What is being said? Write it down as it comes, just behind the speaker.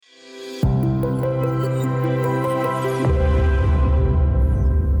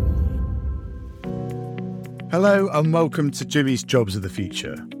Hello and welcome to Jimmy's Jobs of the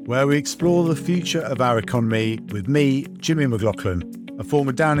Future, where we explore the future of our economy with me, Jimmy McLaughlin, a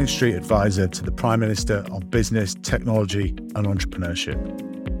former Downing Street advisor to the Prime Minister on business, technology and entrepreneurship.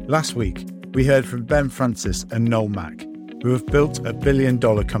 Last week, we heard from Ben Francis and Noel Mack, who have built a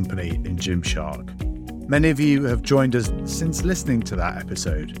billion-dollar company in Gymshark. Many of you have joined us since listening to that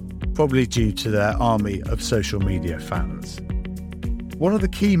episode, probably due to their army of social media fans. One of the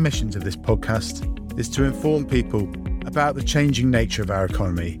key missions of this podcast is to inform people about the changing nature of our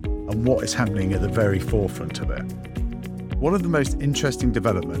economy and what is happening at the very forefront of it. One of the most interesting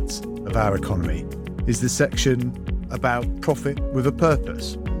developments of our economy is the section about profit with a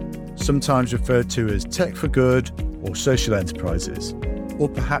purpose, sometimes referred to as tech for good or social enterprises, or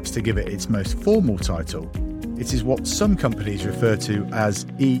perhaps to give it its most formal title, it is what some companies refer to as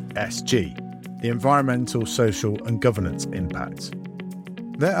ESG, the environmental, social and governance impact.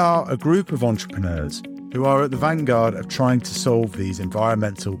 There are a group of entrepreneurs who are at the vanguard of trying to solve these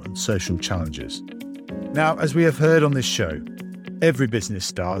environmental and social challenges. Now, as we have heard on this show, every business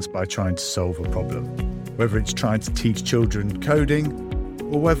starts by trying to solve a problem, whether it's trying to teach children coding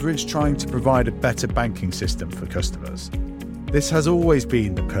or whether it's trying to provide a better banking system for customers. This has always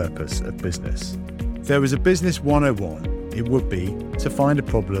been the purpose of business. If there was a business 101, it would be to find a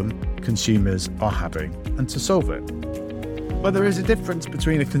problem consumers are having and to solve it. But there is a difference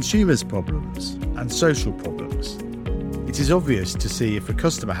between a consumer's problems and social problems. It is obvious to see if a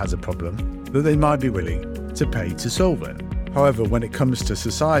customer has a problem that they might be willing to pay to solve it. However, when it comes to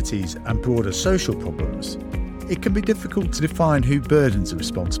societies and broader social problems, it can be difficult to define who burdens the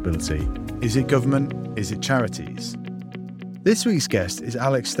responsibility. Is it government? Is it charities? This week's guest is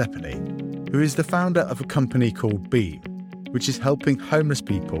Stephany, who is the founder of a company called Beam, which is helping homeless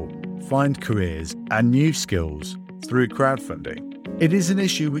people find careers and new skills through crowdfunding. It is an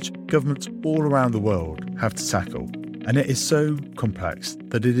issue which governments all around the world have to tackle, and it is so complex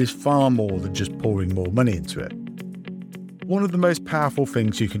that it is far more than just pouring more money into it. One of the most powerful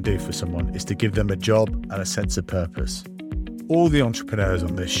things you can do for someone is to give them a job and a sense of purpose. All the entrepreneurs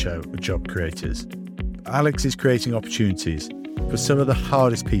on this show are job creators. Alex is creating opportunities for some of the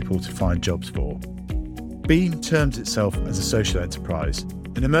hardest people to find jobs for. Beam terms itself as a social enterprise,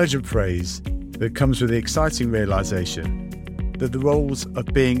 an emergent phrase that comes with the exciting realisation that the roles of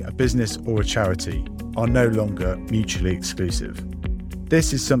being a business or a charity are no longer mutually exclusive.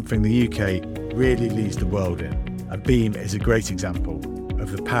 This is something the UK really leads the world in, and Beam is a great example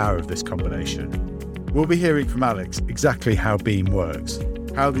of the power of this combination. We'll be hearing from Alex exactly how Beam works,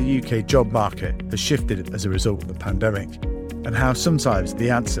 how the UK job market has shifted as a result of the pandemic, and how sometimes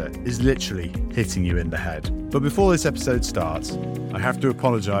the answer is literally hitting you in the head. But before this episode starts, I have to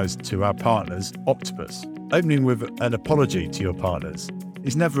apologise to our partners, Octopus. Opening with an apology to your partners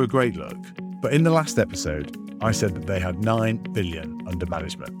is never a great look, but in the last episode, I said that they had 9 billion under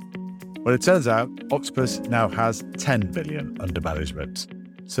management. Well, it turns out Octopus now has 10 billion under management,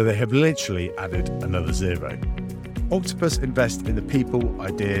 so they have literally added another zero. Octopus invest in the people,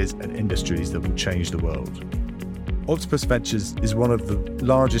 ideas and industries that will change the world. Octopus Ventures is one of the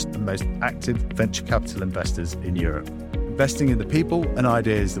largest and most active venture capital investors in Europe, investing in the people and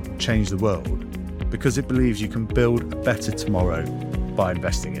ideas that will change the world because it believes you can build a better tomorrow by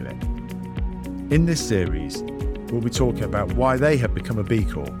investing in it. In this series, we'll be talking about why they have become a B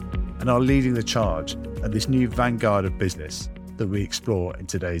Corp and are leading the charge at this new vanguard of business that we explore in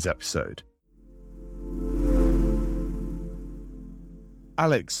today's episode.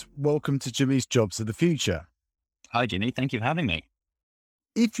 Alex, welcome to Jimmy's Jobs of the Future. Hi, Jimmy. Thank you for having me.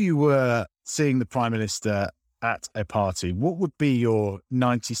 If you were seeing the Prime Minister at a party, what would be your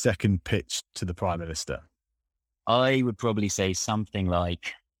 90-second pitch to the Prime Minister? I would probably say something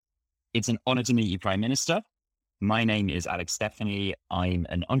like, it's an honor to meet you, Prime Minister. My name is Stephany. I'm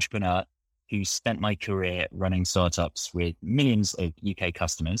an entrepreneur who spent my career running startups with millions of UK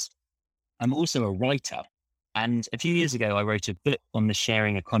customers. I'm also a writer. And a few years ago, I wrote a book on the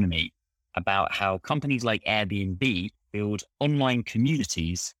sharing economy about how companies like Airbnb build online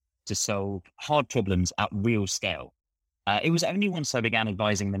communities to solve hard problems at real scale. It was only once I began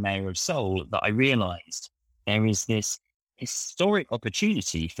advising the mayor of Seoul that I realized there is this historic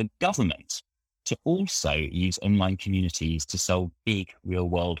opportunity for government to also use online communities to solve big real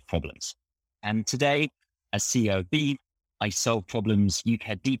world problems. And today, as CEO of Beam, I solve problems you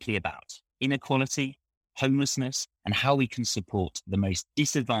care deeply about: inequality, homelessness, and how we can support the most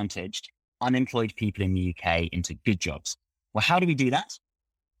disadvantaged, unemployed people in the UK into good jobs. Well, how do we do that?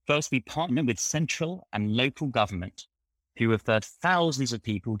 First, we partner with central and local government who referred thousands of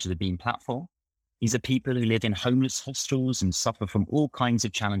people to the Beam platform. These are people who live in homeless hostels and suffer from all kinds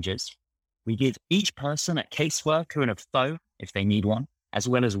of challenges. We give each person a caseworker and a phone if they need one, as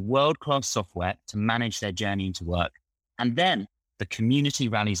well as world-class software to manage their journey into work. And then the community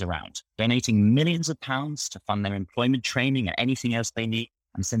rallies around, donating millions of pounds to fund their employment training and anything else they need,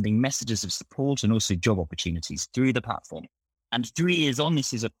 and sending messages of support and also job opportunities through the platform. And 3 years on,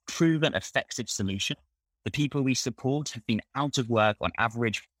 this is a proven effective solution. The people we support have been out of work on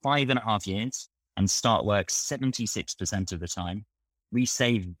average 5.5 years and start work 76% of the time. We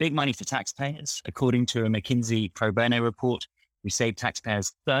save big money for taxpayers. According to a McKinsey pro bono report, we save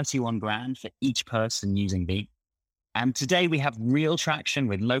taxpayers 31 grand for each person using Beam. And today we have real traction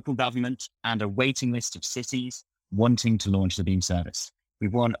with local government and a waiting list of cities wanting to launch the Beam service.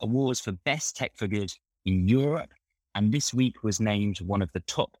 We've won awards for Best Tech for Good in Europe, and this week was named one of the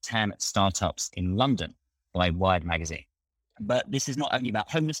top 10 startups in London by Wired magazine. But this is not only about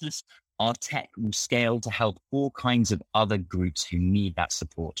homelessness. Our tech will scale to help all kinds of other groups who need that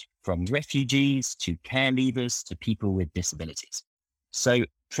support, from refugees to care leavers to people with disabilities. So,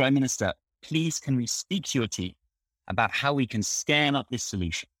 Prime Minister, please can we speak to your team about how we can scale up this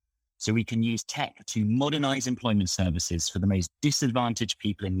solution so we can use tech to modernize employment services for the most disadvantaged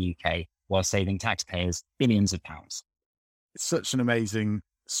people in the UK while saving taxpayers billions of pounds. It's such an amazing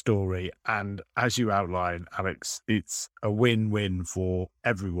story. And as you outline, Alex, it's a win-win for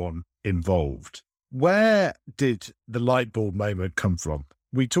everyone involved. Where did the light bulb moment come from?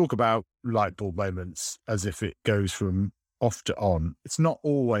 We talk about light bulb moments as if it goes from off to on. It's not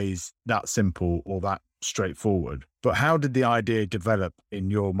always that simple or that straightforward. But how did the idea develop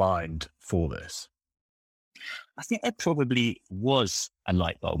in your mind for this? I think there probably was a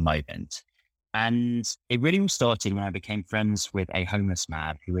light bulb moment. And it really all started when I became friends with a homeless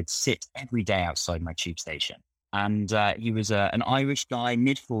man who would sit every day outside my tube station. And he was an Irish guy,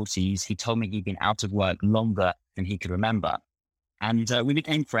 mid-40s. He told me he'd been out of work longer than he could remember. And we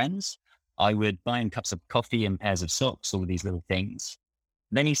became friends. I would buy him cups of coffee and pairs of socks, all of these little things.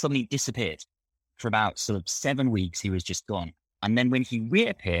 Then he suddenly disappeared. For about sort of 7 weeks, he was just gone. And then when he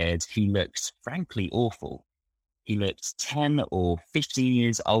reappeared, he looked frankly awful. He looked 10 or 15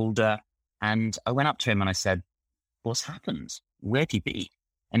 years older. And I went up to him and I said, "What's happened? Where'd you be?"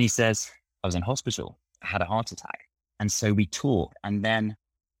 And he says, "I was in hospital. I had a heart attack." And so we talked, and then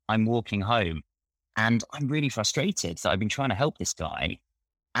I'm walking home and I'm really frustrated that I've been trying to help this guy,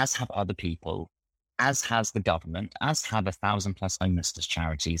 as have other people, as has the government, as have 1,000+ homelessness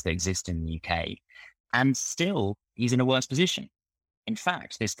charities that exist in the UK. And still he's in a worse position. In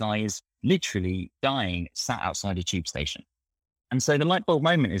fact, this guy is literally dying, sat outside a tube station. And so the light bulb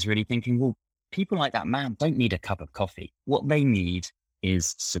moment is really thinking, well, people like that man don't need a cup of coffee. What they need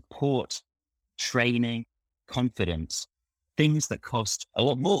is support, training, confidence, things that cost a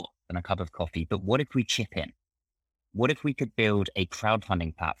lot more than a cup of coffee. But what if we chip in? What if we could build a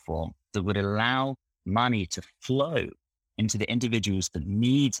crowdfunding platform that would allow money to flow into the individuals that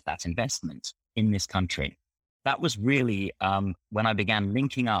need that investment in this country? That was really when I began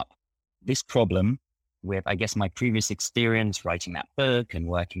linking up this problem with, I guess, my previous experience writing that book and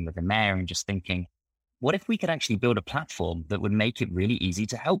working with the mayor, and just thinking, what if we could actually build a platform that would make it really easy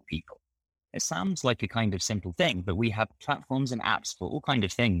to help people? It sounds like a kind of simple thing, but we have platforms and apps for all kinds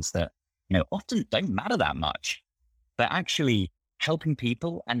of things that, often don't matter that much. But actually helping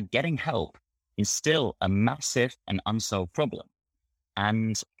people and getting help is still a massive and unsolved problem.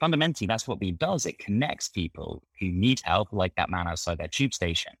 And fundamentally, that's what Beam does. It connects people who need help, like that man outside their tube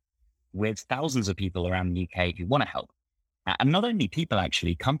station, with thousands of people around the UK who want to help. And not only people,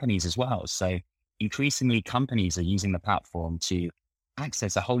 actually, companies as well. So increasingly, companies are using the platform to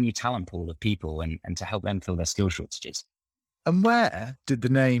access a whole new talent pool of people and to help them fill their skill shortages. And where did the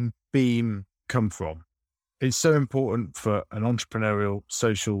name Beam come from? It's so important for an entrepreneurial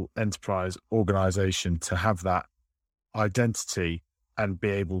social enterprise organization to have that identity and be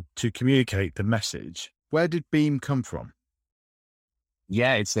able to communicate the message. Where did Beam come from?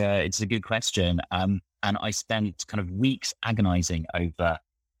 Yeah, it's a good question. And I spent kind of weeks agonizing over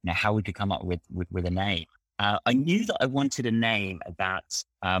how we could come up with a name. I knew that I wanted a name that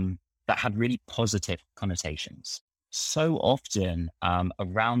had really positive connotations. So often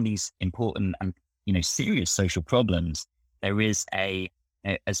around these important and serious social problems, there is a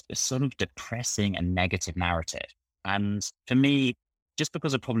sort of depressing and negative narrative. And for me, just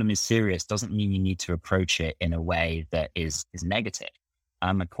because a problem is serious doesn't mean you need to approach it in a way that is negative.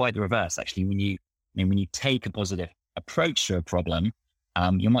 Quite the reverse, actually. When you take a positive approach to a problem,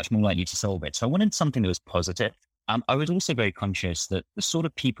 you're much more likely to solve it. So I wanted something that was positive. I was also very conscious that the sort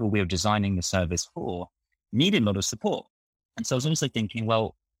of people we were designing the service for needed a lot of support. And so I was also thinking,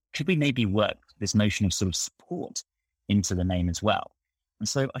 well, could we maybe work this notion of sort of support into the name as well? And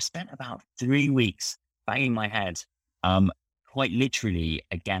so I spent about 3 weeks banging my head, quite literally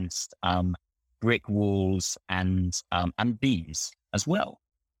against brick walls and beams as well.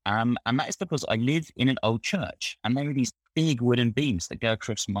 And that is because I live in an old church, and there are these big wooden beams that go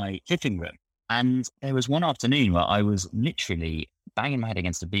across my living room. And there was one afternoon where I was literally banging my head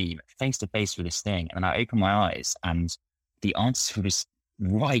against a beam, face to face with this thing. And I opened my eyes, and the answer was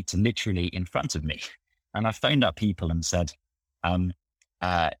right literally in front of me. And I phoned up people and said,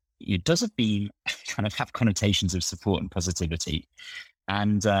 does a beam kind of have connotations of support and positivity?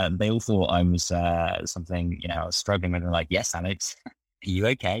 And they all thought I was something, I was struggling with. And like, yes, Alex, are you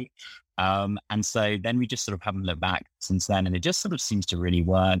okay? And so then we just sort of haven't looked back since then. And it just sort of seems to really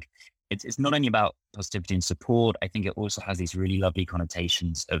work. It's not only about positivity and support. I think it also has these really lovely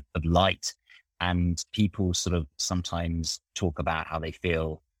connotations of light. And people sort of sometimes talk about how they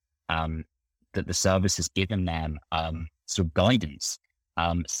feel that the service has given them sort of guidance,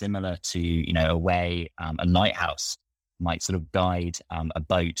 similar to, a way a lighthouse might sort of guide a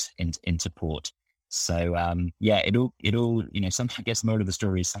boat into port. So it all, I guess the moral of the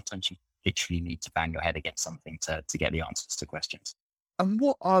story is sometimes you literally need to bang your head against something to get the answers to questions. And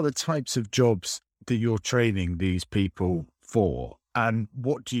what are the types of jobs that you're training these people for? And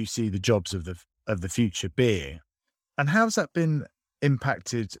what do you see the jobs of the future being? And how's that been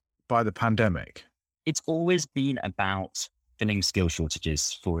impacted by the pandemic? It's always been about filling skill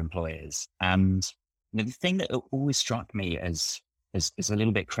shortages for employers. And the thing that always struck me as a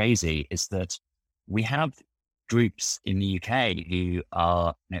little bit crazy is that we have groups in the UK who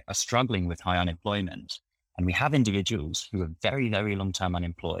are struggling with high unemployment. And we have individuals who are very, very long-term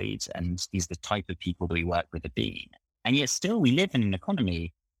unemployed. And these are the type of people that we work with have been. And yet still we live in an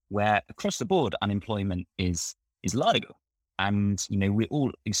economy where across the board unemployment is low. And, we're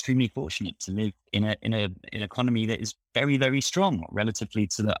all extremely fortunate to live in an economy that is very, very strong relatively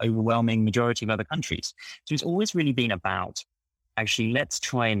to the overwhelming majority of other countries. So it's always really been about actually, let's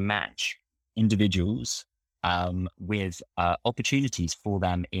try and match individuals with opportunities for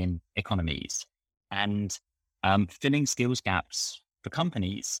them in economies, and filling skills gaps for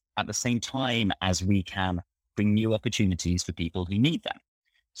companies at the same time as we can bring new opportunities for people who need them.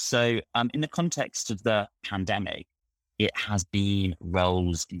 So in the context of the pandemic, it has been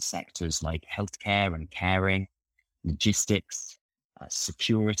roles in sectors like healthcare and caring, logistics,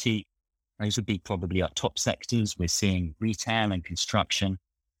 security. Those would be probably our top sectors. We're seeing retail and construction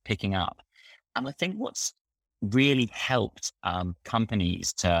picking up. And I think what's really helped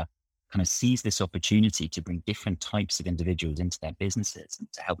companies to kind of seize this opportunity to bring different types of individuals into their businesses and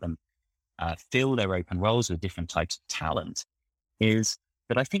to help them fill their open roles with different types of talent is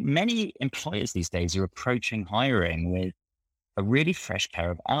that I think many employers these days are approaching hiring with a really fresh pair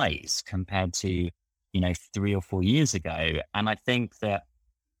of eyes compared to, 3 or 4 years ago. And I think that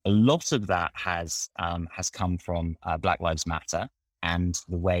a lot of that has come from Black Lives Matter and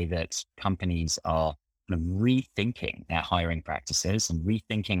the way that companies are kind of rethinking their hiring practices and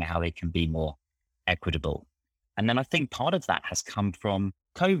rethinking how they can be more equitable. And then I think part of that has come from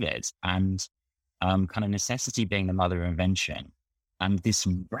COVID and kind of necessity being the mother of invention, and this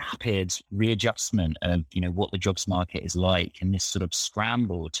rapid readjustment of, what the jobs market is like, and this sort of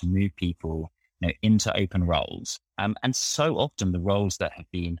scramble to move people, into open roles. And so often the roles that have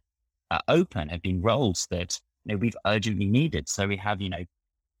been open have been roles that, we've urgently needed. So we have,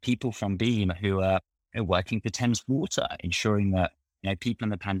 people from Beam who are working for Thames Water, ensuring that, people in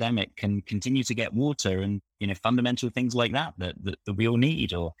the pandemic can continue to get water and, fundamental things like that we all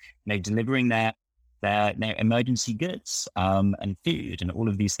need, or, delivering their emergency goods and food and all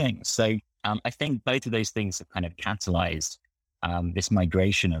of these things. So I think both of those things have kind of catalyzed this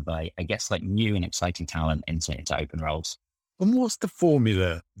migration of, I guess, like new and exciting talent into open roles. And what's the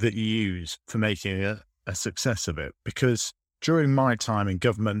formula that you use for making a success of it? Because during my time in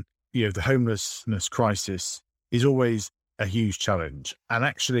government, the homelessness crisis is always a huge challenge. And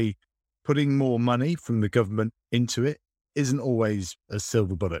actually putting more money from the government into it isn't always a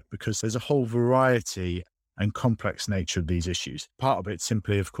silver bullet, because there's a whole variety and complex nature of these issues. Part of it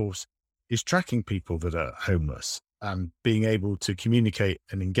simply, of course, is tracking people that are homeless and being able to communicate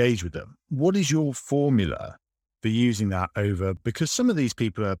and engage with them. What is your formula for using that over? Because some of these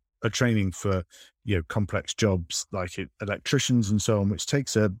people are training for, complex jobs like electricians and so on, which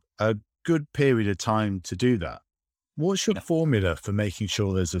takes a good period of time to do that. What's your formula for making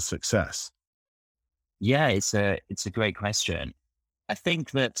sure there's a success? Yeah, it's a great question. I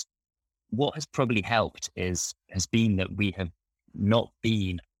think that what has probably helped has been that we have not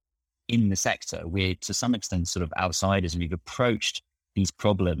been in the sector. We're to some extent sort of outsiders, and we've approached these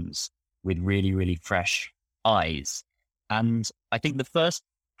problems with really, really fresh eyes. And I think the first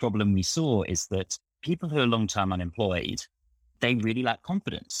problem we saw is that people who are long-term unemployed, they really lack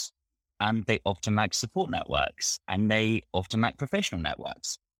confidence, and they often lack support networks, and they often lack professional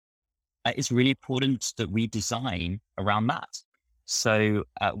networks. It's really important that we design around that. So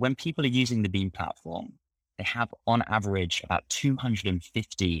when people are using the Beam platform, they have on average about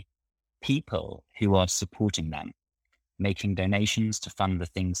 250 people who are supporting them, making donations to fund the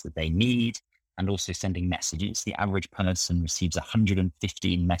things that they need, and also sending messages. The average person receives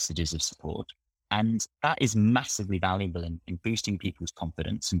 115 messages of support. And that is massively valuable in boosting people's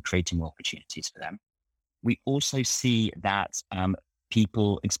confidence and creating more opportunities for them. We also see that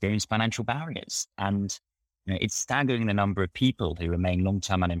people experience financial barriers. And it's staggering the number of people who remain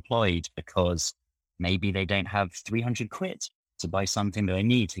long-term unemployed because maybe they don't have 300 quid to buy something that they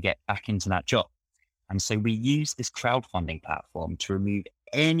need to get back into that job. And so we use this crowdfunding platform to remove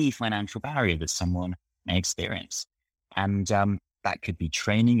any financial barrier that someone may experience. And that could be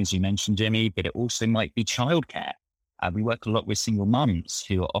training, as you mentioned, Jimmy, but it also might be childcare. We work a lot with single mums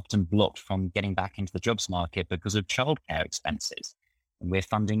who are often blocked from getting back into the jobs market because of childcare expenses. And we're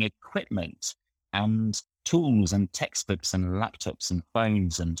funding equipment and tools and textbooks and laptops and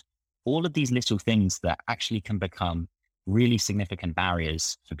phones and all of these little things that actually can become really significant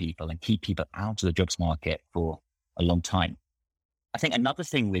barriers for people and keep people out of the jobs market for a long time. I think another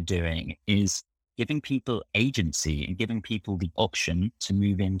thing we're doing is giving people agency and giving people the option to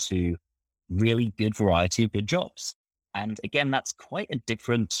move into really good variety of good jobs. And again, that's quite a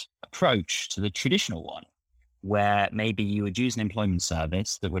different approach to the traditional one, where maybe you would use an employment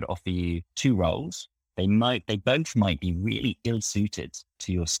service that would offer you two roles. They both might be really ill-suited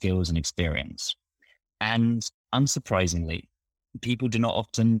to your skills and experience. And unsurprisingly, people do not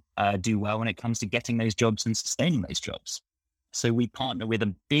often do well when it comes to getting those jobs and sustaining those jobs. So we partner with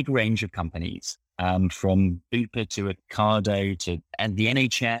a big range of companies, from Bupa to Ocado to the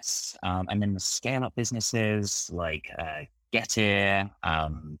NHS, and then the scale-up businesses like Getir,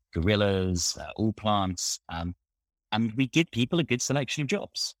 Gorillas, All Plants, and we give people a good selection of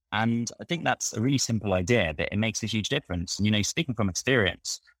jobs. And I think that's a really simple idea, but it makes a huge difference. And, speaking from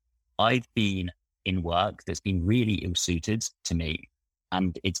experience, I've been in work that's been really ill-suited to me,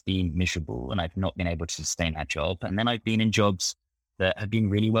 and it's been miserable, and I've not been able to sustain that job. And then I've been in jobs that have been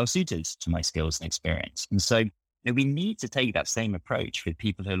really well-suited to my skills and experience. And so we need to take that same approach with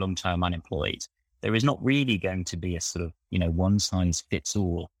people who are long-term unemployed. There is not really going to be a sort of,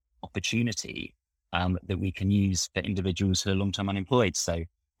 one-size-fits-all opportunity that we can use for individuals who are long-term unemployed. So,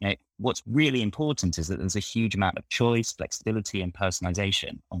 what's really important is that there's a huge amount of choice, flexibility, and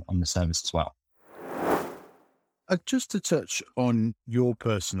personalization on the service as well. Just to touch on your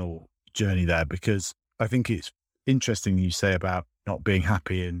personal journey there, because I think it's interesting you say about not being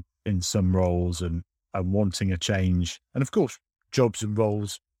happy in some roles and wanting a change. And of course, jobs and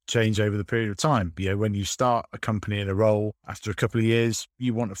roles change over the period of time. When you start a company in a role, after a couple of years,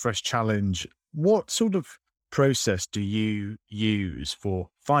 you want a fresh challenge. What sort of process do you use for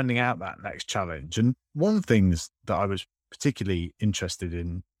finding out that next challenge? And one of the things that I was particularly interested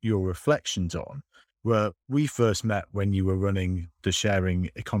in your reflections on were, we first met when you were running the sharing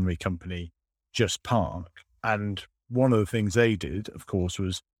economy company, Just Park. And one of the things they did, of course,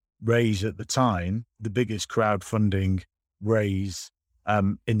 was raise at the time the biggest crowdfunding raise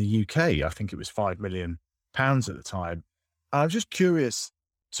in the UK. I think it was £5 million at the time. I was just curious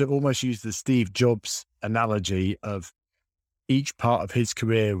to almost use the Steve Jobs analogy of each part of his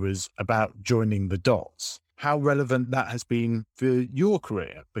career was about joining the dots. How relevant that has been for your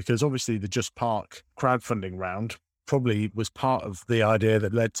career, because obviously the Just Park crowdfunding round probably was part of the idea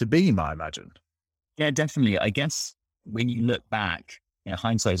that led to Beam, I imagine. Yeah, definitely. I guess when you look back,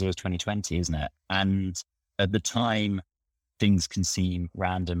 hindsight is always 2020, isn't it? And at the time, things can seem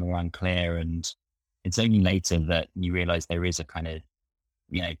random or unclear, and it's only later that you realize there is a kind of,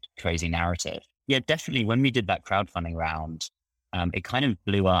 crazy narrative. Yeah, definitely. When we did that crowdfunding round, it kind of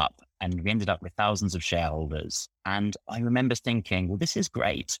blew up, and we ended up with thousands of shareholders. And I remember thinking, well, this is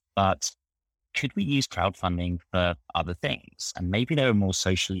great, but could we use crowdfunding for other things? And maybe there are more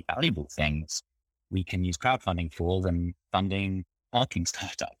socially valuable things we can use crowdfunding for than funding parking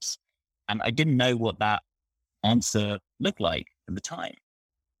startups. And I didn't know what that answer looked like at the time.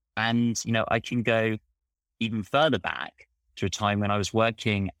 And, I can go even further back to a time when I was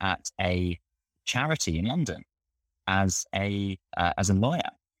working at a charity in London as a lawyer.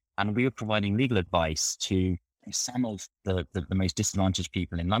 And we were providing legal advice to some of the most disadvantaged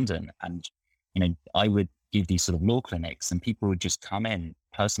people in London. And, I would give these sort of law clinics, and people would just come in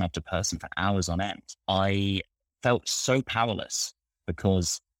person after person for hours on end. I felt so powerless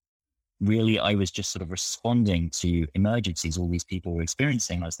because really I was just sort of responding to emergencies all these people were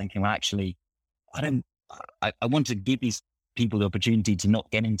experiencing. I was thinking, well, actually, I want to give these people the opportunity to not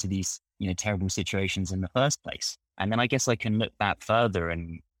get into these, terrible situations in the first place. And then I guess I can look back further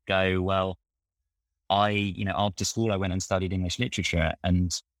and go, well, after school, I went and studied English literature,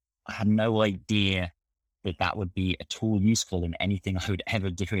 and I had no idea that would be at all useful in anything I would ever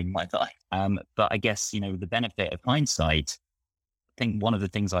do in my life. But I guess, the benefit of hindsight, I think one of the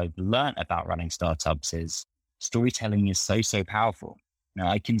things I've learned about running startups is storytelling is so powerful. Now,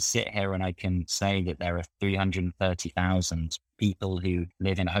 I can sit here and I can say that there are 330,000 people who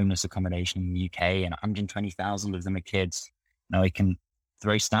live in homeless accommodation in the UK, and 120,000 of them are kids. Now, I can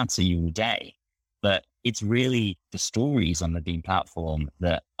throw stats at you all day, but it's really the stories on the Beam platform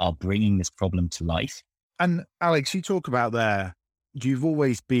that are bringing this problem to life. And Alex, you talk about there, you've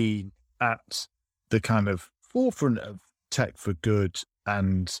always been at the kind of forefront of tech for good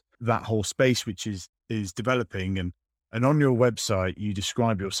and that whole space, which is developing. And on your website, you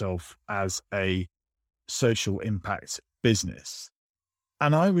describe yourself as a social impact business.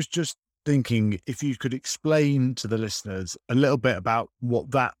 And I was just thinking if you could explain to the listeners a little bit about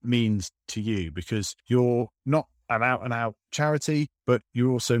what that means to you, because you're not an out and out charity, but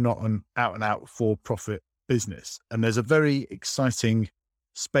you're also not an out and out for-profit business. And there's a very exciting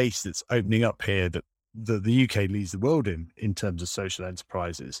space that's opening up here that the UK leads the world in terms of social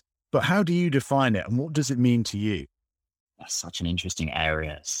enterprises. But how do you define it and what does it mean to you? That's such an interesting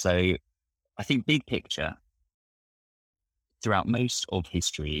area. So I think big picture, throughout most of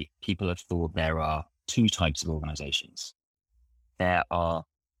history, people have thought there are two types of organizations. There are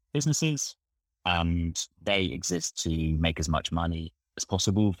businesses, and they exist to make as much money as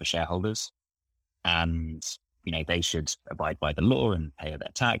possible for shareholders. And, they should abide by the law and pay their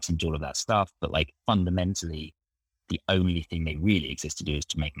tax and do all of that stuff. But fundamentally, the only thing they really exist to do is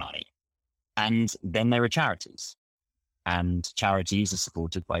to make money. And then there are charities. And charities are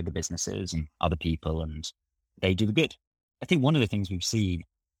supported by the businesses and other people, and they do the good. I think one of the things we've seen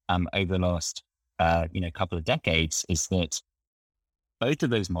over the last, couple of decades is that both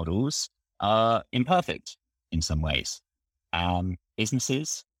of those models are imperfect in some ways.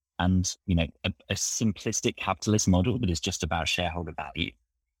 Businesses and, a simplistic capitalist model that is just about shareholder value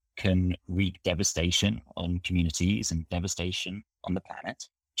can wreak devastation on communities and devastation on the planet.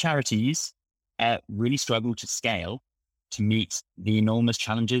 Charities really struggle to scale to meet the enormous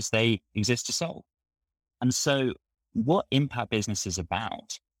challenges they exist to solve. And so what impact business is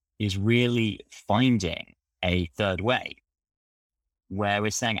about is really finding a third way where we're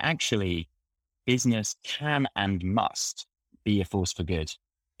saying, actually, business can and must be a force for good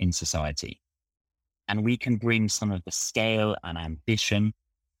in society. And we can bring some of the scale and ambition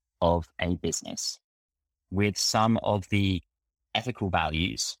of a business with some of the ethical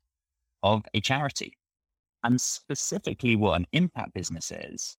values of a charity. And specifically what an impact business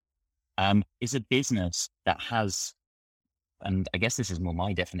is a business that has, and I guess this is more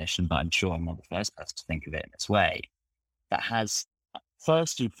my definition, but I'm sure I'm not the first person to think of it in this way, that has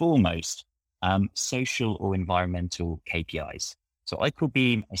first and foremost social or environmental KPIs. So I could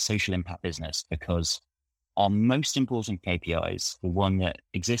be a social impact business because our most important KPIs, the one that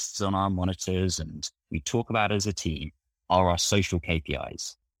exists on our monitors and we talk about as a team, are our social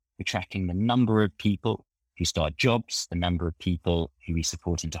KPIs. We're tracking the number of people who start jobs, the number of people who we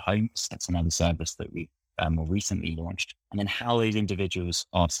support into homes. That's another service that we more recently launched. And then how those individuals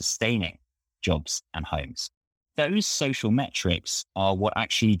are sustaining jobs and homes. Those social metrics are what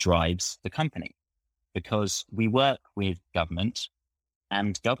actually drives the company, because we work with government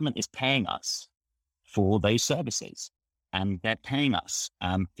and government is paying us for those services. And they're paying us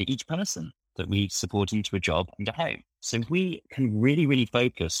for each person that we support into a job and a home. So we can really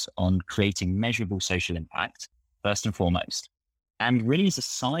focus on creating measurable social impact, first and foremost. And really as a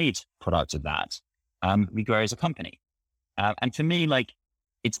side product of that, we grow as a company. And for me,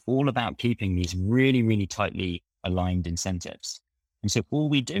 it's all about keeping these really tightly aligned incentives. And so all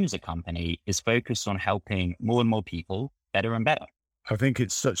we do as a company is focus on helping more and more people better and better. I think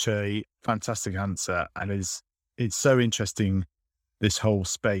it's such a fantastic answer, and it's so interesting, this whole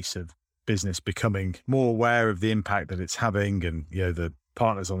space of business becoming more aware of the impact that it's having. And, the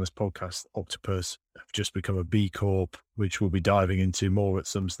partners on this podcast, Octopus, have just become a B Corp, which we'll be diving into more at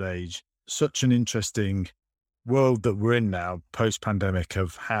some stage. Such an interesting world that we're in now, post-pandemic,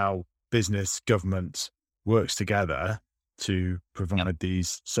 of how business, government works together to provide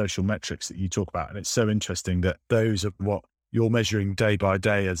these social metrics that you talk about. And it's so interesting that those are what you're measuring day by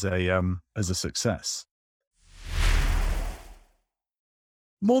day as a success.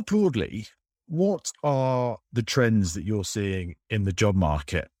 More broadly, what are the trends that you're seeing in the job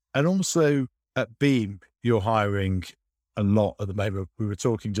market? And also at Beam, you're hiring a lot at the moment. We were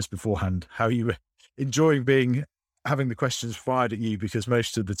talking just beforehand how you were enjoying having the questions fired at you because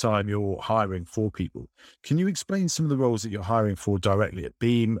most of the time you're hiring for people. Can you explain some of the roles that you're hiring for directly at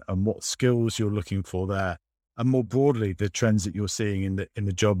Beam and what skills you're looking for there? And more broadly, the trends that you're seeing in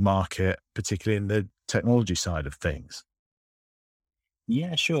the job market, particularly in the technology side of things.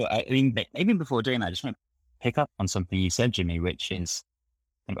 Yeah, sure. I mean, maybe before doing that, I just want to pick up on something you said, Jimmy, which is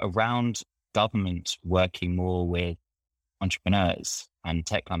kind of around government working more with entrepreneurs and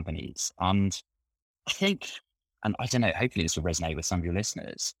tech companies. And I think, and I don't know, hopefully this will resonate with some of your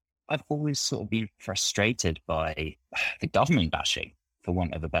listeners. I've always sort of been frustrated by the government bashing, for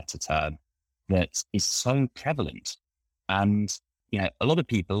want of a better term, that is so prevalent. And, a lot of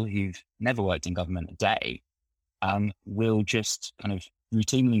people who've never worked in government a day will just kind of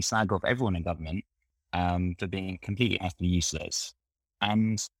routinely slag off everyone in government for being completely utterly useless.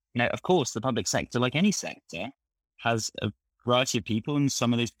 And, of course, the public sector, like any sector, has a variety of people, and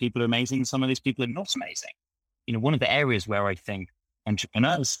some of these people are amazing, and some of these people are not amazing. One of the areas where I think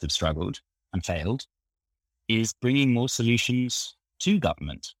entrepreneurs have struggled and failed is bringing more solutions to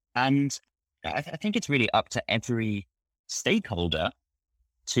government. And I think it's really up to every stakeholder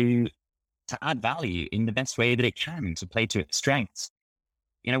to add value in the best way that it can, to play to its strengths.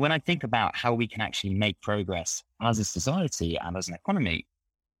 When I think about how we can actually make progress as a society and as an economy,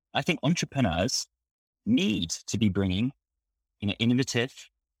 I think entrepreneurs need to be bringing innovative,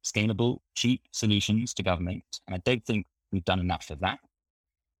 scalable, cheap solutions to government. And I don't think we've done enough of that.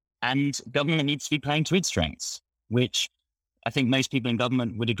 And government needs to be playing to its strengths, which I think most people in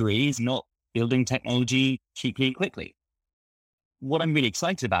government would agree is not building technology cheaply and quickly. What I'm really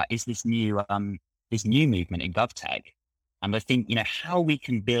excited about is this new movement in GovTech. And I think, how we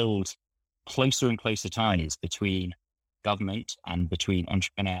can build closer and closer ties between government and between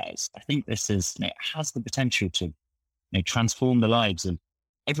entrepreneurs. I think this has the potential to transform the lives of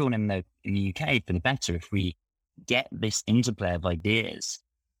everyone in the UK for the better if we get this interplay of ideas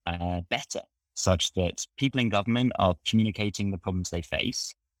better, such that people in government are communicating the problems they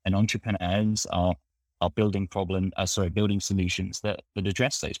face, and entrepreneurs are building solutions that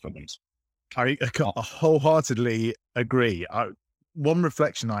address those problems. I wholeheartedly agree. One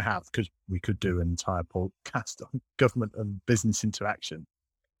reflection I have, because we could do an entire podcast on government and business interaction,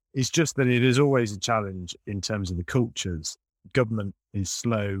 is just that it is always a challenge in terms of the cultures. Government is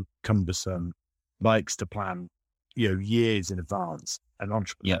slow, cumbersome, likes to plan, years in advance, and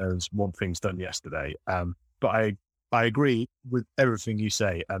entrepreneurs want things done yesterday. But I agree with everything you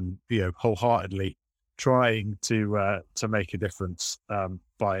say, and wholeheartedly trying to make a difference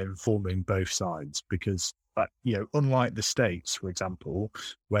by informing both sides, because unlike the States, for example,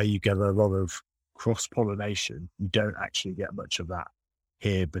 where you get a lot of cross-pollination, you don't actually get much of that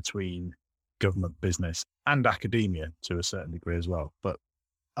here between government, business, and academia to a certain degree as well. But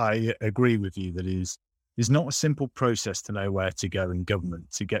I agree with you that it's not a simple process to know where to go in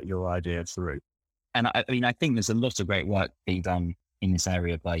government to get your idea through. And I think there's a lot of great work being done in this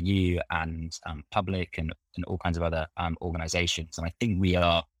area by you and Public and all kinds of other organizations. And I think we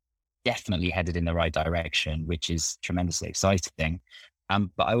are definitely headed in the right direction, which is tremendously exciting.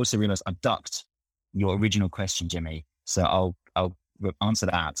 But I also realized I've ducked your original question, Jimmy. So I'll answer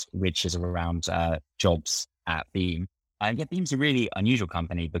that, which is around jobs at Beam. Beam's a really unusual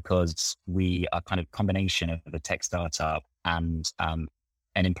company because we are kind of combination of a tech startup and an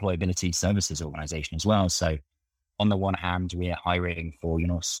employability services organization as well. So on the one hand, we're hiring for,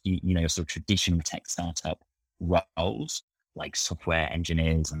 sort of traditional tech startup roles like software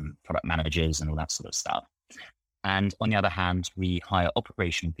engineers and product managers and all that sort of stuff. And on the other hand, we hire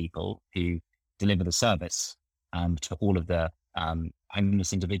operational people who deliver the service to all of the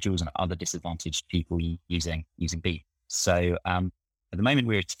homeless individuals and other disadvantaged people using Beam. So at the moment,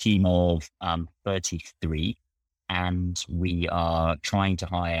 we're a team of 33, and we are trying to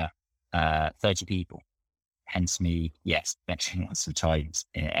hire 30 people. Hence me, mentioning lots of times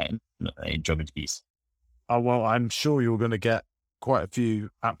in job interviews. Oh, well, I'm sure you're going to get quite a few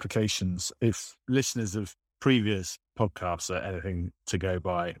applications. If listeners of previous podcasts are anything to go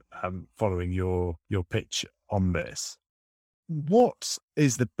by, following your pitch on this, what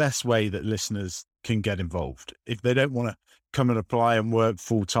is the best way that listeners can get involved? If they don't want to come and apply and work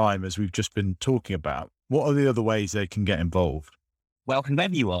full time, as we've just been talking about, what are the other ways they can get involved? Well,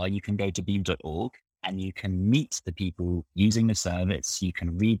 wherever you are, you can go to beam.org and you can meet the people using the service. You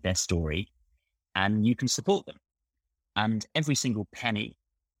can read their story and you can support them. And every single penny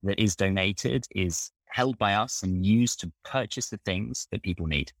that is donated is held by us and used to purchase the things that people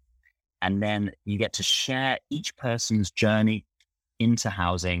need. And then you get to share each person's journey into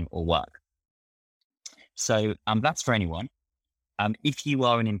housing or work. So that's for anyone. If you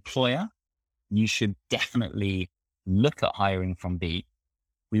are an employer, you should definitely look at hiring from Bee.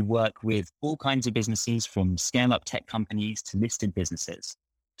 We work with all kinds of businesses, from scale-up tech companies to listed businesses,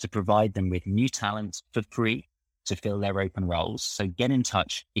 to provide them with new talent for free to fill their open roles. So get in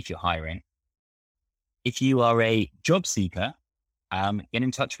touch if you're hiring. If you are a job seeker, get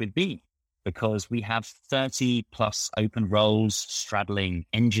in touch with Bee, because we have 30 plus open roles straddling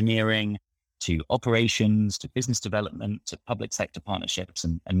engineering to operations, to business development, to public sector partnerships,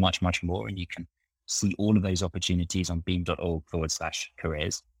 and much, much more. And you can see all of those opportunities on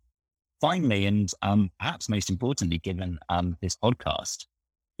beam.org/careers. Finally, and perhaps most importantly, given this podcast,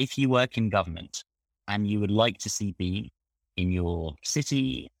 if you work in government and you would like to see Beam in your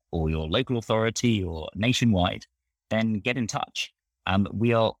city or your local authority or nationwide, then get in touch.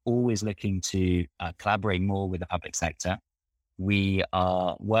 We are always looking to collaborate more with the public sector. We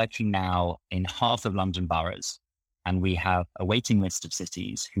are working now in half of London boroughs, and we have a waiting list of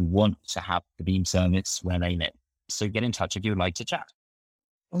cities who want to have the Beam service where they live. So get in touch if you would like to chat.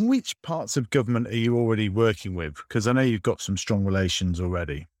 And which parts of government are you already working with? Because I know you've got some strong relations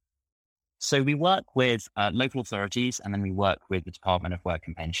already. So we work with local authorities, and then we work with the Department of Work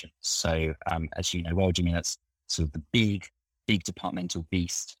and Pensions. So as you know well, Jimmy, that's sort of the big departmental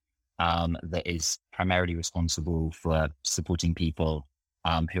beast that is primarily responsible for supporting people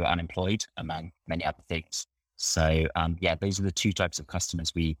who are unemployed, among many other things. So those are the two types of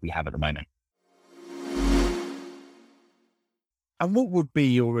customers we have at the moment. And what would be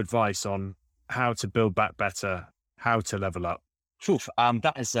your advice on how to build back better, how to level up? Sure.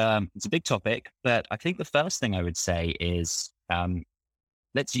 That is it's a big topic, but I think the first thing I would say is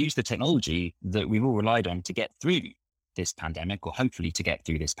let's use the technology that we've all relied on to get through this pandemic, or hopefully to get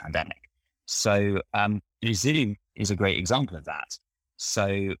through this pandemic. So Zoom is a great example of that.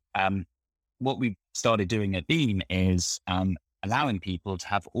 So what we've started doing at Beam is allowing people to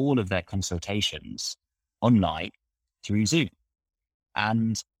have all of their consultations online through Zoom.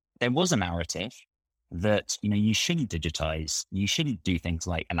 And there was a narrative that, you shouldn't digitize, you shouldn't do things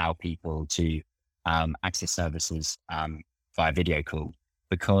like allow people to access services via video call,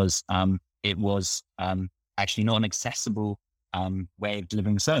 because it was actually not an accessible way of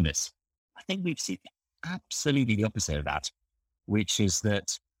delivering the service. I think we've seen absolutely the opposite of that, which is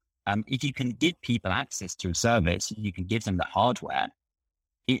that if you can give people access to a service, you can give them the hardware,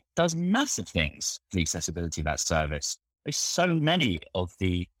 it does massive things for the accessibility of that service. There's so many of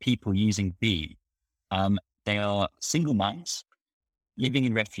the people using Beam. They are single moms living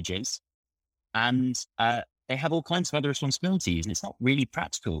in refuges, and they have all kinds of other responsibilities. And it's not really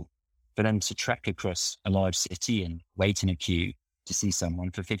practical for them to trek across a large city and wait in a queue to see someone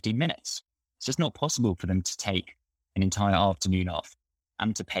for 15 minutes. It's just not possible for them to take an entire afternoon off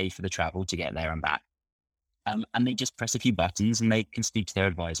and to pay for the travel to get there and back. And they just press a few buttons and they can speak to their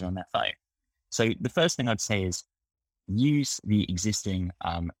advisor on their phone. So the first thing I'd say is use the existing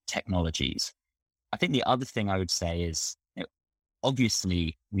technologies. I think the other thing I would say is,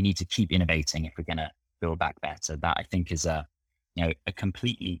 obviously we need to keep innovating if we're going to build back better. That I think is a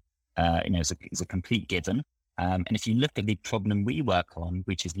completely, is a complete given. And if you look at the problem we work on,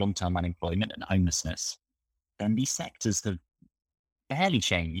 which is long-term unemployment and homelessness, then these sectors have barely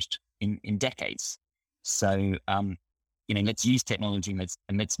changed in decades. So, let's use technology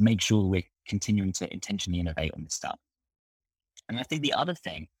and let's make sure we're continuing to intentionally innovate on this stuff. And I think the other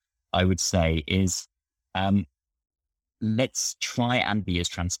thing I would say is, let's try and be as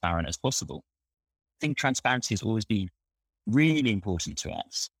transparent as possible. I think transparency has always been really important to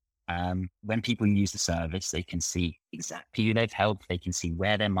us. When people use the service, they can see exactly who they've helped. They can see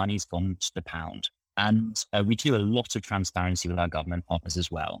where their money's gone to the pound. And we do a lot of transparency with our government partners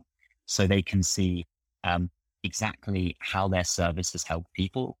as well. So they can see exactly how their service has helped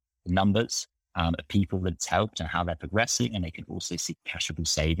people, the numbers of people that it's helped and how they're progressing. And they can also see cashable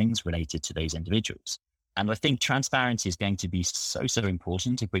savings related to those individuals. And I think transparency is going to be so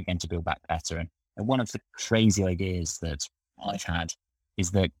important if we're going to build back better. And one of the crazy ideas that I've had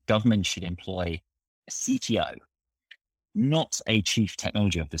is that government should employ a CTO, not a chief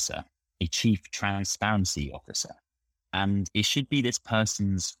technology officer, a chief transparency officer. And it should be this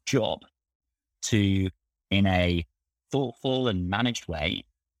person's job to, in a thoughtful and managed way,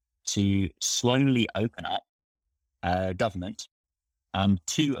 to slowly open up government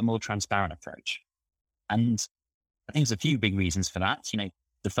to a more transparent approach. And I think there's a few big reasons for that.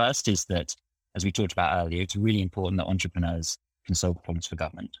 The first is that, as we talked about earlier, it's really important that entrepreneurs can solve problems for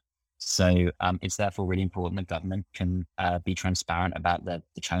government. So it's therefore really important that government can be transparent about the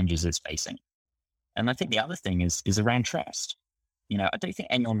challenges it's facing. And I think the other thing is around trust. I don't think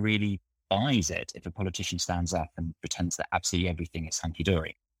anyone really buys it if a politician stands up and pretends that absolutely everything is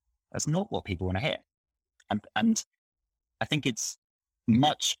hunky-dory. That's not what people want to hear. And I think it's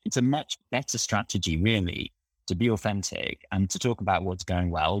a much better strategy, really, to be authentic and to talk about what's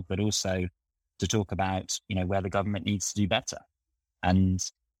going well, but also to talk about, where the government needs to do better. And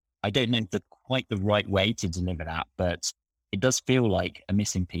I don't know quite the right way to deliver that, but it does feel like a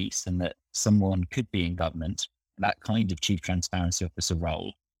missing piece, and that someone could be in government, that kind of chief transparency officer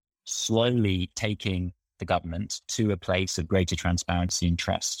role, slowly taking the government to a place of greater transparency and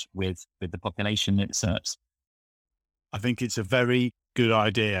trust with the population it serves. I think it's a very good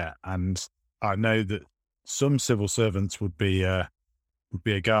idea, and I know that some civil servants would be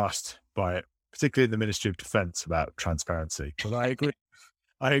aghast by it, particularly in the Ministry of Defence, about transparency. But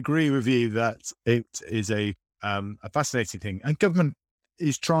I agree with you that it is a fascinating thing, and government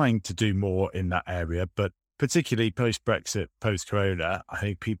is trying to do more in that area. But particularly post Brexit, post Corona, I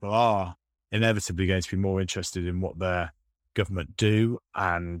think people are inevitably going to be more interested in what their government do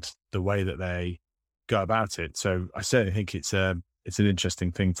and the way that they go about it. So I certainly think it's an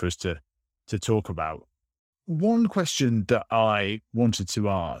interesting thing for us to talk about. One question that I wanted to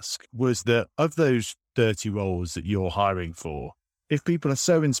ask was that of those 30 roles that you're hiring for, if people are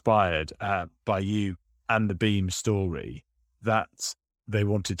so inspired by you and the Beam story that they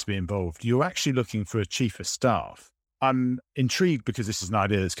wanted to be involved, you're actually looking for a chief of staff. I'm intrigued because this is an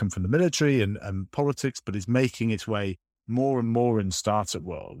idea that's come from the military and politics, but is making its way more and more in startup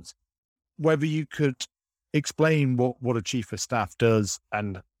world. Whether you could explain what a chief of staff does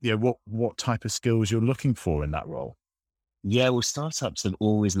and what type of skills you're looking for in that role. Yeah, well, startups have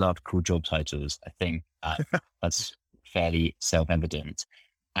always loved cool job titles. I think that's fairly self-evident.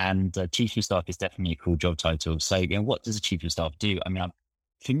 And chief of staff is definitely a cool job title. So, what does a chief of staff do? I mean,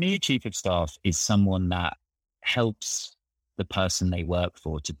 for me, a chief of staff is someone that helps the person they work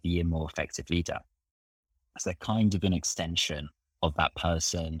for to be a more effective leader. So they're kind of an extension of that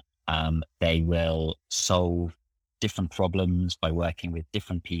person. They will solve different problems by working with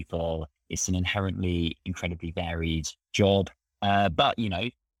different people. It's an inherently incredibly varied job. But,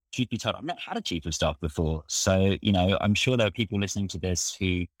 truth be told, I've not had a chief of staff before. So, I'm sure there are people listening to this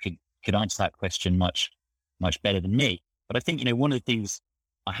who could answer that question much, much better than me. But I think, one of the things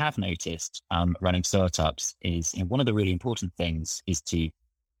I have noticed running startups is, one of the really important things is to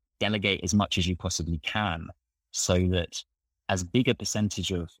delegate as much as you possibly can, so that as big a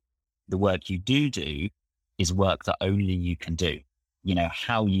percentage of the work you do is work that only you can do.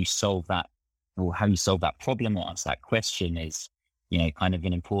 How you solve that, or how you solve that problem or answer that question is, kind of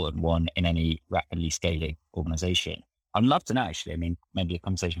an important one in any rapidly scaling organization. I'd love to know, actually, maybe a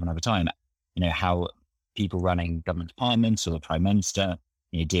conversation for another time, how people running government departments or the Prime Minister,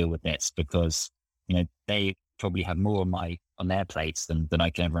 deal with this, because, they probably have more on their plates than I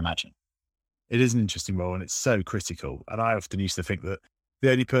can ever imagine. It is an interesting role, and it's so critical. And I often used to think that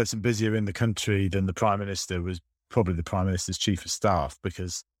the only person busier in the country than the Prime Minister was probably the Prime Minister's chief of staff,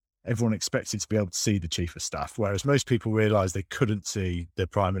 because everyone expected to be able to see the chief of staff, whereas most people realised they couldn't see the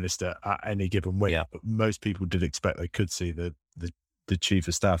Prime Minister at any given week. Yeah. But most people did expect they could see the chief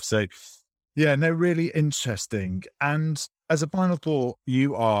of staff. So, yeah, no, really interesting. And as a final thought,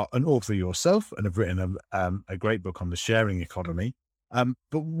 you are an author yourself and have written a great book on the sharing economy. But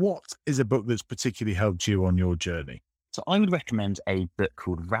what is a book that's particularly helped you on your journey? So I would recommend a book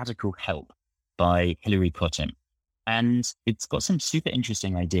called Radical Help by Hilary Cotton. And it's got some super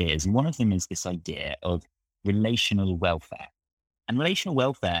interesting ideas. And one of them is this idea of relational welfare. And relational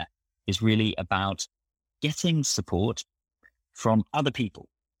welfare is really about getting support from other people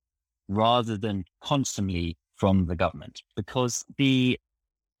rather than constantly from the government. Because the,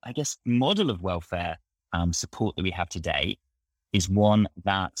 model of welfare support that we have today is one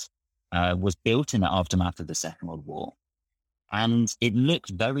that was built in the aftermath of the Second World War. And it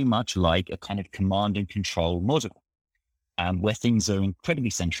looked very much like a kind of command and control model, where things are incredibly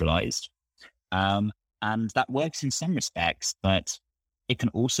centralized. And that works in some respects, but it can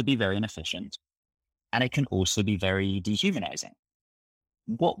also be very inefficient, and it can also be very dehumanizing.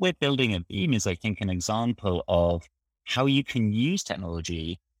 What we're building at Beam is, I think, an example of how you can use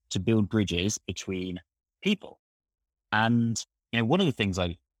technology to build bridges between people. And, one of the things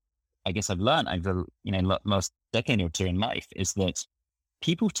I've learned over, last decade or two in life is that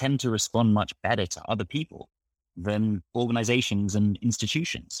people tend to respond much better to other people than organizations and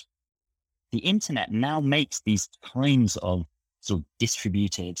institutions. The internet now makes these kinds of sort of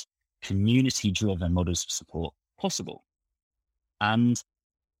distributed, community-driven models of support possible. And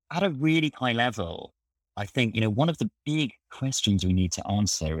at a really high level, I think, one of the big questions we need to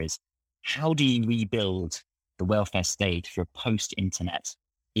answer is, how do you rebuild the welfare state for a post-internet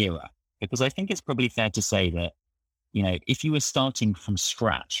era. Because I think it's probably fair to say that, if you were starting from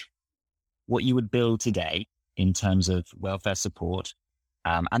scratch, what you would build today in terms of welfare support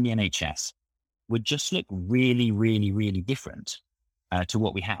and the NHS would just look really, really, really different to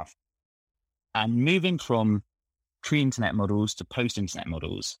what we have. And moving from pre-internet models to post-internet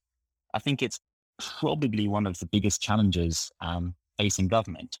models, I think it's probably one of the biggest challenges facing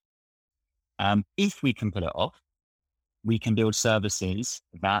government. If we can pull it off, we can build services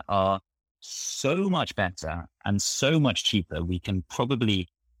that are so much better and so much cheaper, we can probably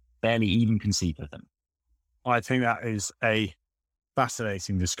barely even conceive of them. I think that is a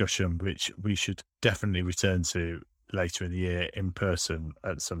fascinating discussion, which we should definitely return to later in the year in person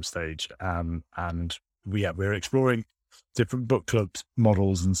at some stage. And we're exploring different book clubs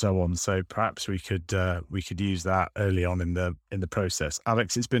models and so on. So perhaps we could use that early on in the process.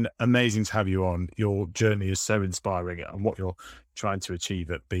 Alex, it's been amazing to have you on. Your journey is so inspiring, and what you're trying to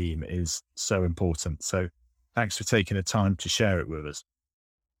achieve at Beam is so important. So thanks for taking the time to share it with us.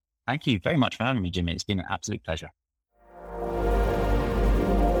 Thank you very much for having me, Jimmy. It's been an absolute pleasure.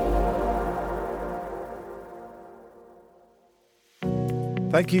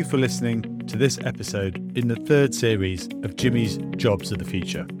 Thank you for listening to this episode in the third series of Jimmy's Jobs of the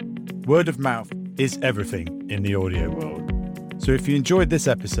Future. Word of mouth is everything in the audio world. So if you enjoyed this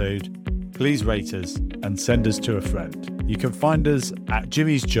episode, please rate us and send us to a friend. You can find us at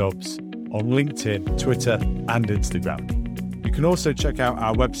Jimmy's Jobs on LinkedIn, Twitter, and Instagram. You can also check out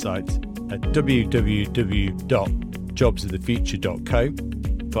our website at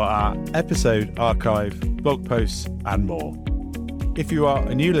www.jobsofthefuture.co for our episode archive, blog posts, and more. If you are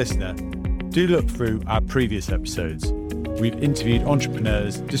a new listener, do look through our previous episodes. We've interviewed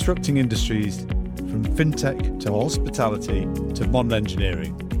entrepreneurs disrupting industries from fintech to hospitality to modern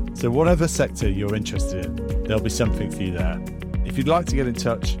engineering. So whatever sector you're interested in, there'll be something for you there. If you'd like to get in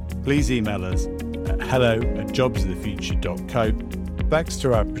touch, please email us at hello@jobsofthefuture.co. Thanks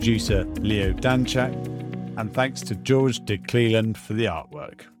to our producer, Leo Danchak, and thanks to George de Cleland for the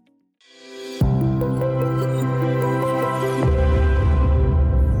artwork.